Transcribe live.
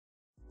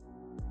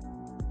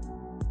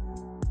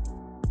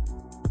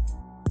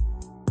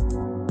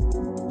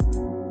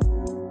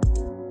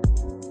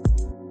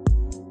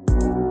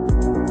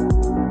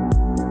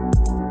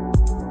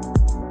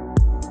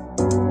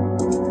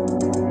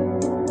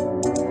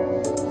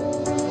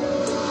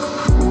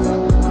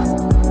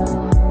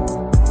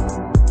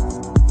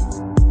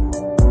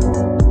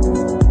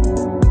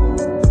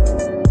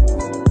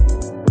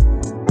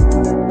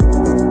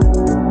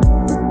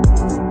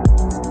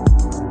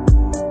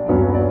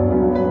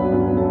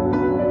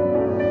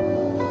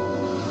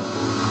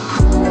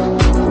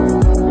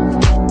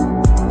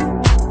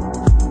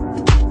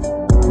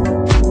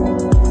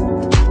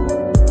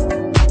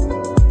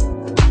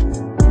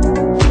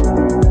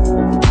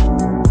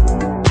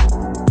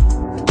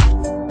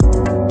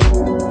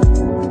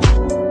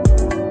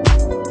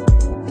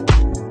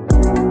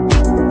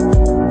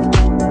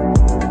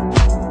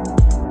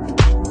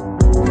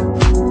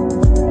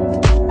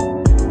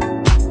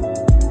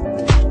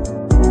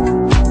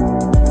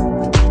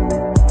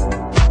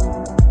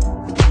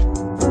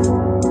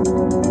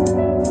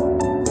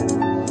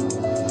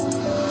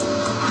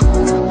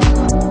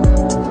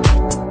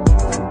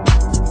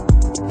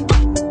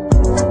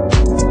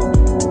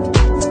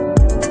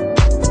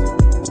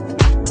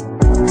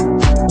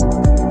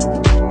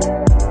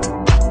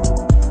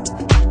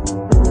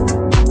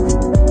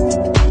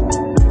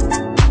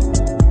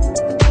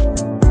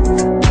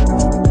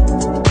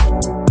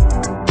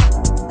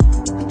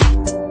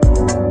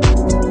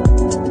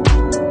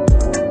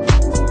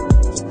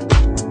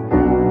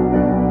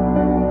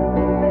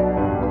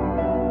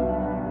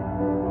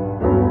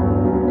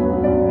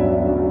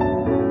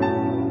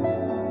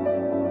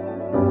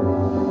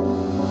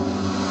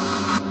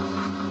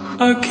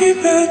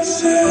keep it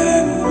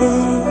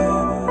simple,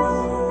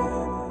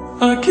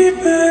 I keep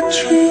it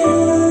true.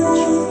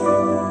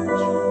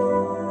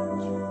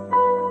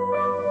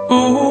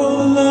 All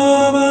the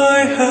love I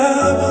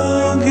have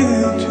I'll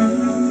give to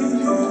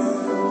you.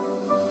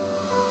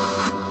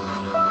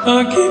 I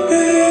keep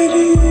it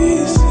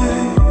easy,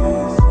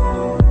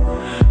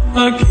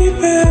 I keep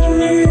it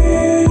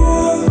real.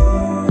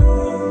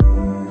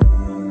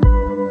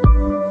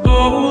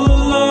 All the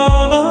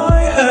love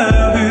I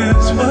have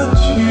is what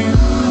you need.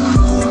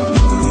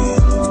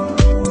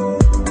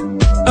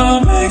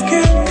 I'll make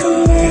it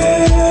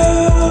clear,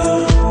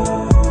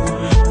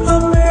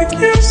 I'll make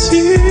you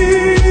see.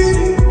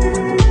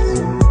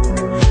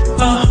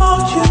 I'll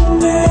hold you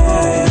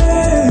near,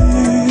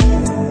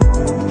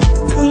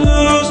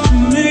 close to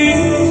me.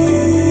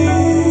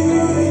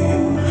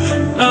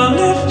 I'll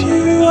lift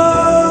you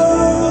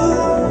up,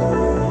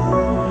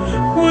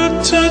 we'll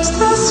touch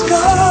the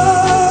sky.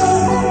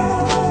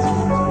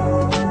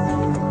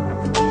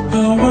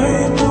 I'll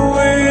wipe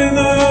away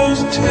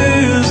those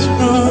tears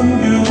from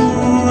your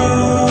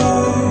eyes.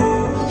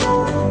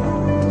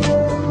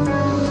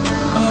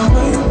 I'll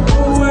wipe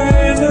away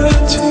the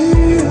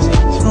tears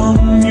from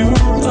your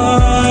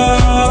eyes.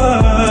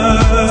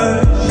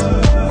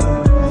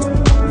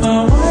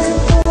 I'll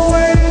wipe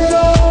away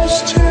those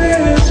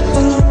tears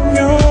from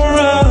your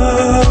eyes.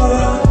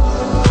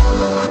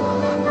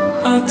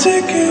 I'll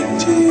take it